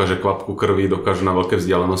úvodzovkách, že kvapku krvi dokážu na veľké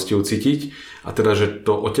vzdialenosti ucítiť a teda, že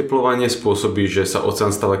to oteplovanie spôsobí, že sa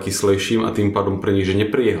oceán stáva kyslejším a tým pádom pre nich, že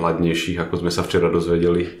neprijehladnejších, ako sme sa včera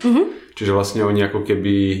dozvedeli. Čiže vlastne oni ako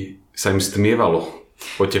keby sa im stmievalo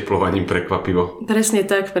oteplovaním prekvapivo. Presne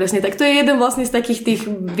tak. To je jeden vlastne z takých tých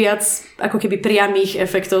viac ako keby priamých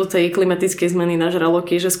efektov tej klimatickej zmeny na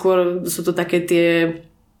žraloky, že skôr sú to také tie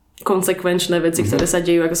konsekvenčné veci, ktoré sa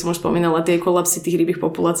dejú, ako som už spomínala, tie kolapsy tých rybých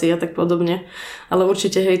populácií a tak podobne. Ale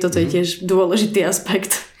určite, toto je tiež dôležitý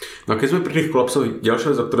aspekt. No a keď sme pri tých kolapsoch,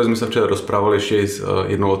 ďalšia vec, o ktorej sme sa včera rozprávali ešte s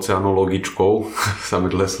jednou oceanologičkou,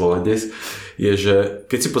 samé dlhé slova dnes, je, že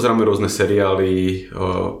keď si pozeráme rôzne seriály,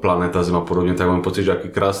 Planéta Zem a podobne, tak mám pocit, že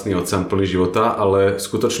aký krásny oceán plný života, ale v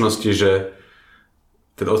skutočnosti, že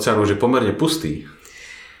ten oceán už je pomerne pustý.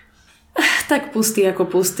 Tak pustý ako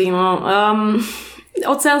pustý, no.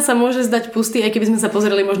 Oceán sa môže zdať pustý, aj keby sme sa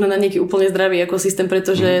pozreli možno na nejaký úplne zdravý ekosystém,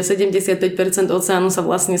 pretože 75% oceánu sa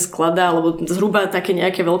vlastne skladá, alebo zhruba také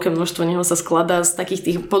nejaké veľké množstvo neho sa skladá z takých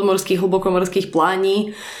tých podmorských, hlbokomorských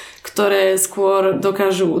plání, ktoré skôr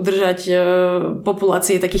dokážu udržať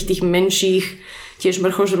populácie takých tých menších, tiež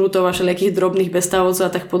mrchožrútov a všelijakých drobných bezstavovcov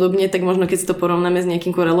a tak podobne, tak možno keď si to porovnáme s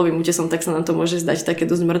nejakým koralovým útesom, tak sa nám to môže zdať také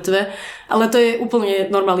dosť mŕtve. Ale to je úplne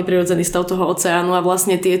normálny prirodzený stav toho oceánu a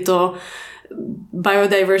vlastne tieto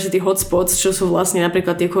biodiversity hotspots, čo sú vlastne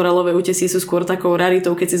napríklad tie koralové útesy, sú skôr takou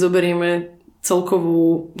raritou, keď si zoberieme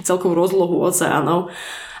celkovú rozlohu oceánov.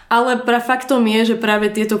 Ale faktom je, že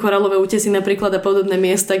práve tieto koralové útesy napríklad a podobné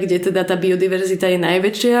miesta, kde teda tá biodiverzita je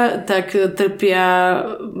najväčšia, tak trpia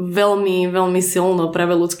veľmi, veľmi silno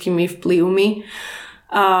práve ľudskými vplyvmi.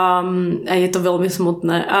 A je to veľmi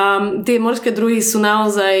smutné. A tie morské druhy sú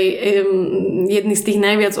naozaj jedny z tých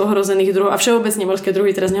najviac ohrozených druhov. A všeobecne morské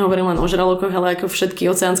druhy, teraz nehovorím len o žralokoch, ale ako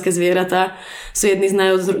všetky oceánske zvieratá, sú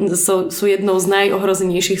jednou z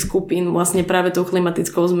najohrozenejších skupín vlastne práve tou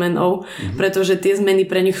klimatickou zmenou, pretože tie zmeny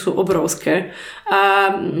pre nich sú obrovské.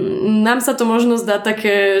 A nám sa to možno zdá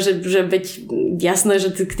také, že veď jasné,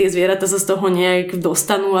 že tie zvieratá sa z toho nejak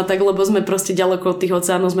dostanú a tak, lebo sme proste ďaleko od tých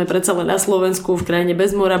oceánov, sme predsa len na Slovensku, v krajine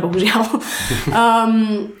bez mora, bohužiaľ.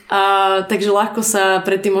 Takže ľahko sa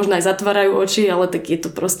predtým možno aj zatvárajú oči, ale tak je to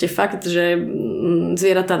proste fakt, že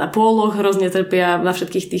zvieratá na póloch hrozne trpia na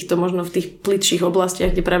všetkých týchto, možno v tých plitších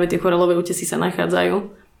oblastiach, kde práve tie koralové útesy sa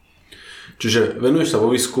nachádzajú. Čiže venuješ sa vo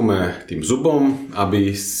výskume tým zubom, aby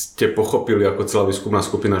ste pochopili ako celá výskumná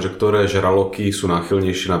skupina, že ktoré žraloky sú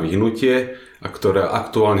náchylnejšie na vyhnutie a ktoré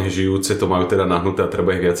aktuálne žijúce to majú teda nahnuté a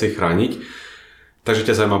treba ich viacej chrániť. Takže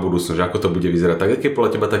ťa zaujíma budúcnosť, že ako to bude vyzerať. Tak aký je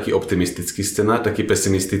podľa teba taký optimistický scenár, taký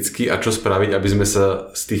pesimistický a čo spraviť, aby sme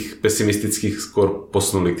sa z tých pesimistických skôr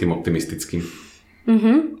posunuli k tým optimistickým?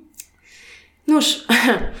 Nuž,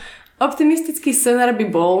 optimistický scenár by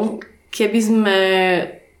bol, keby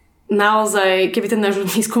ten náš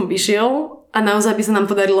výskum vyšiel a naozaj by sa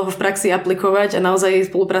nám podarilo ho v praxi aplikovať a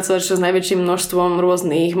naozaj spolupracovať s najväčším množstvom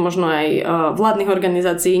rôznych, možno aj vládnych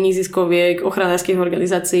organizácií, nezískoviek, ochranárskych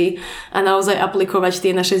organizácií a naozaj aplikovať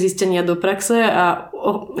tie naše zistenia do praxe a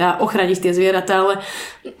ochrániť tie zvieratá, ale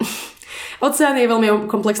oceán je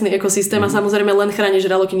veľmi komplexný ekosystém a samozrejme len chrániť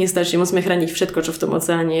žraloky nestačí, musíme chrániť všetko, čo v tom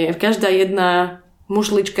oceáne je. Každá jedna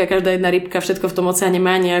mušlička, každá jedna rybka, všetko v tom oceáne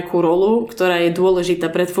má nejakú rolu, ktorá je dôležitá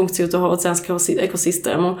pre funkciu toho oceánskeho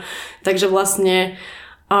ekosystému. Takže vlastne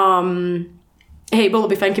bolo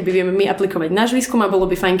by fajn, keby vieme my aplikovať náš výskum a bolo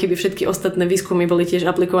by fajn, keby všetky ostatné výskumy boli tiež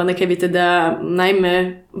aplikované, keby teda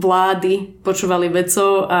najmä vlády počúvali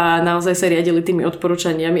vedcov a naozaj sa riadili tými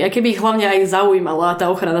odporúčaniami a keby ich hlavne aj zaujímala tá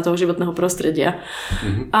ochrana toho životného prostredia.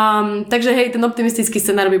 Takže ten optimistický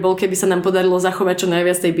scenár by bol, keby sa nám podarilo zachovať čo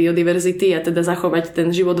najviac tej biodiverzity a teda zachovať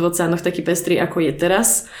ten život v oceánoch taký pestrý, ako je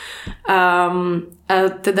teraz. A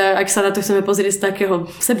teda, ak sa na to chceme pozrieť z takého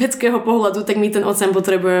sebeckého pohľadu, tak my ten oceán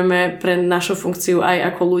potrebujeme pre našu funkciu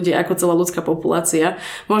aj ako ľudia, ako celá ľudská populácia.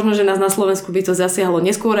 Možno, že nás na Slovensku by to zasiahlo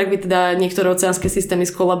neskôr, ak by teda niektoré oceánske systémy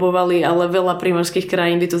skolabovali, ale veľa primorských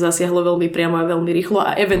krajín by to zasiahlo veľmi priamo a veľmi rýchlo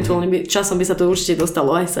a eventuálne časom by sa to určite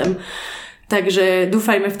dostalo aj sem. Takže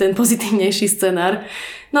dúfajme v ten pozitívnejší scenár.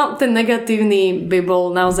 No, ten negatívny by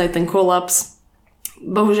bol naozaj ten kolaps,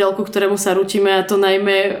 bohužiaľ, ku ktorému sa rútime, a to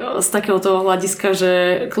najmä z takéhoto hľadiska, že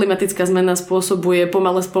klimatická zmena spôsobuje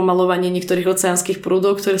pomalé spomalovanie niektorých oceánskych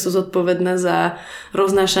prúdov, ktoré sú zodpovedné za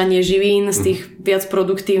roznášanie živín z tých viac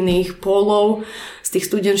produktívnych pólov, z tých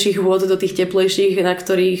studenších vôd do tých teplejších, na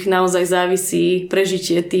ktorých naozaj závisí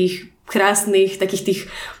prežitie tých krásnych, takých tých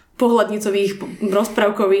pohľadnicových,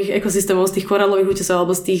 rozprávkových ekosystémov z tých koralových útesov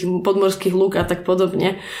alebo z tých podmorských lúk a tak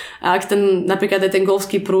podobne. A ak napríklad aj ten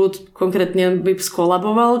golfský prúd konkrétne by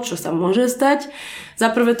skolaboval, čo sa môže stať,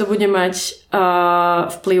 za prvé to bude mať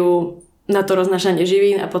vplyv na to roznášanie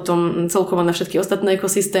živín a potom celkovo na všetky ostatné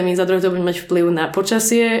ekosystémy, za druhé to bude mať vplyv na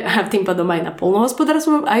počasie a tým pádom aj na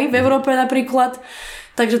poľnohospodárstvo, aj v Európe napríklad.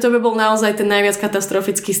 Takže to by bol naozaj ten najviac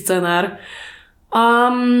katastrofický scenár.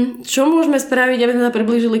 Čo môžeme spraviť, aby sme sa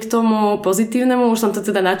priblížili k tomu pozitívnemu? Už som to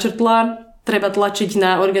teda načrtla. Treba tlačiť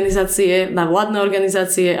na organizácie, na vládne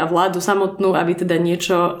organizácie a vládu samotnú, aby teda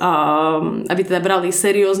aby teda brali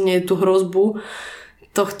seriózne tú hrozbu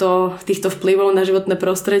týchto vplyvov na životné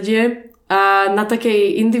prostredie. A na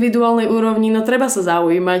takej individuálnej úrovni, treba sa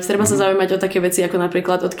zaujímať o také veci, ako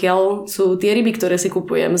napríklad odkiaľ sú tie ryby, ktoré si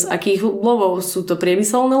kupujem, z akých lovov, sú to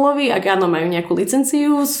priemyselné lovy, ak áno, majú nejakú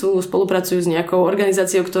licenciu, spolupracujú s nejakou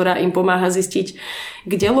organizáciou, ktorá im pomáha zistiť,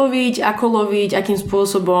 kde loviť, ako loviť, akým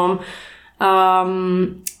spôsobom.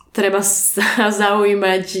 Treba sa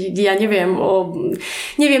zaujímať, ja neviem,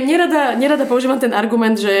 nerada používam ten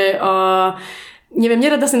argument, že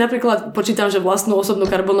nerada si napríklad počítam, že vlastnú osobnú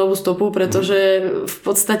karbonovú stopu, pretože v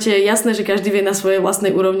podstate jasné, že každý vie na svojej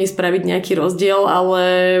vlastnej úrovni spraviť nejaký rozdiel, ale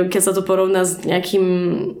keď sa to porovná s nejakým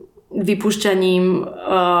vypúšťaním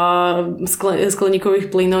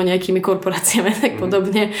skleníkových plynov nejakými korporáciami a tak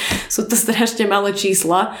podobne, sú to strašne malé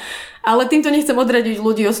čísla. Ale týmto nechcem odradiť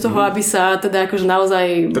ľudí od toho, aby sa teda akože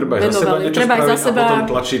naozaj venovali. Treba aj za seba. A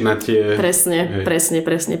potom tlačiť na tie... Presne.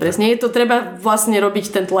 Je to treba vlastne robiť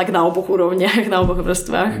ten tlak na oboch úrovniach, na oboch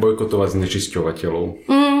vrstvách. Bojkotovať znečisťovateľov.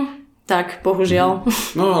 Tak, bohužiaľ.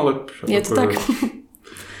 No, ale... Je to tak.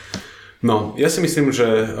 No, ja si myslím,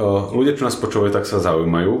 že ľudia, čo nás počúvajú, tak sa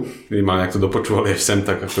zaujímajú. Minimálne, ak to dopočúvali až sem,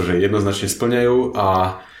 tak akože jednoznačne splňajú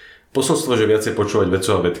a posolstvo, že viacej počúvať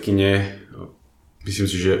vedcov a vedkyne myslím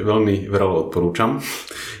si, že veľmi veľa odporúčam.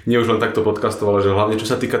 Nie už len takto podcastov, ale že hlavne čo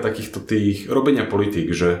sa týka takýchto tých robenia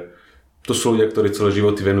politík, že to sú ľudia, ktorí celé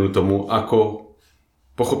životy venujú tomu, ako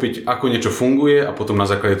pochopiť, ako niečo funguje a potom na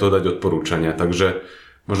základe toho dať odporúčania. Takže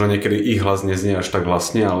možno niekedy ich hlas neznie až tak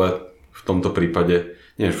hlasne, ale v tomto prípade,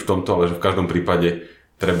 nie v tomto, ale že v každom prípade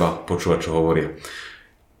treba počúvať, čo hovoria.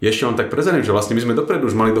 Ešte vám tak prezerám, že vlastne my sme dopredu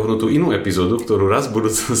už mali dohodnutú inú epizódu, ktorú raz v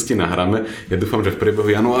budúcnosti nahráme. Ja dúfam, že v priebehu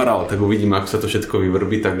januára, ale tak uvidíme, ako sa to všetko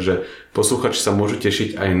vyvrbí, takže posluchači sa môžu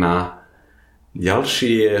tešiť aj na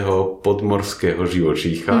ďalšieho podmorského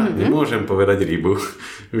živočícha. Nemôžem povedať rybu,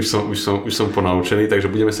 už som ponaučený, takže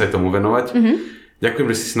budeme sa aj tomu venovať. Ďakujem,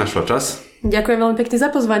 že si našla čas. Ďakujem veľmi pekne za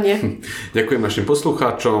pozvanie. Ďakujem našim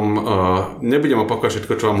poslucháčom. Nebudem opakovať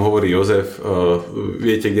všetko, čo vám hovorí Jozef.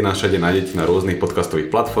 Viete, kde nás všade nájdete na rôznych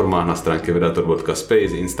podcastových platformách, na stránke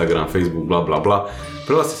vedator.space, Instagram, Facebook, bla bla bla.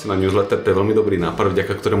 Prihláste sa na newsletter, to je veľmi dobrý nápad,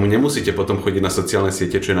 vďaka ktorému nemusíte potom chodiť na sociálne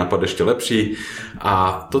siete, čo je nápad ešte lepší.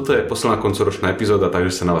 A toto je posledná koncoročná epizóda,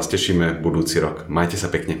 takže sa na vás tešíme budúci rok. Majte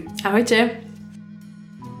sa pekne. Ahojte.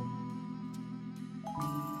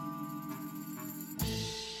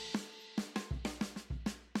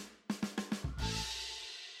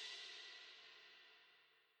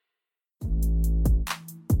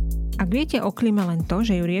 Ak viete o klíme len to,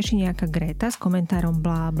 že ju rieši nejaká Greta s komentárom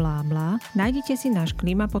blá blá blá, nájdete si náš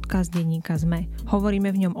klíma podcast denníka SME. Hovoríme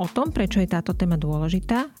v ňom o tom, prečo je táto téma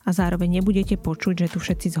dôležitá a zároveň nebudete počuť, že tu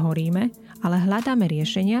všetci zhoríme, ale hľadáme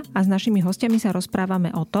riešenia a s našimi hostiami sa rozprávame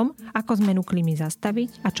o tom, ako zmenu klímy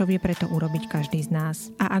zastaviť a čo vie preto urobiť každý z nás.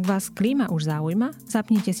 A ak vás klíma už zaujíma,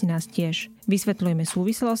 zapnite si nás tiež. Vysvetľujeme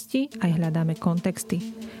súvislosti aj hľadáme kontexty.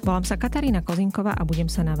 Volám sa Katarína Kozinková a budem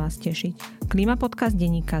sa na vás tešiť. Klíma podcast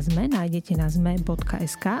denníka SME nájdete na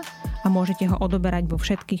sme.sk a môžete ho odoberať vo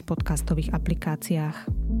všetkých podcastových aplikáciách.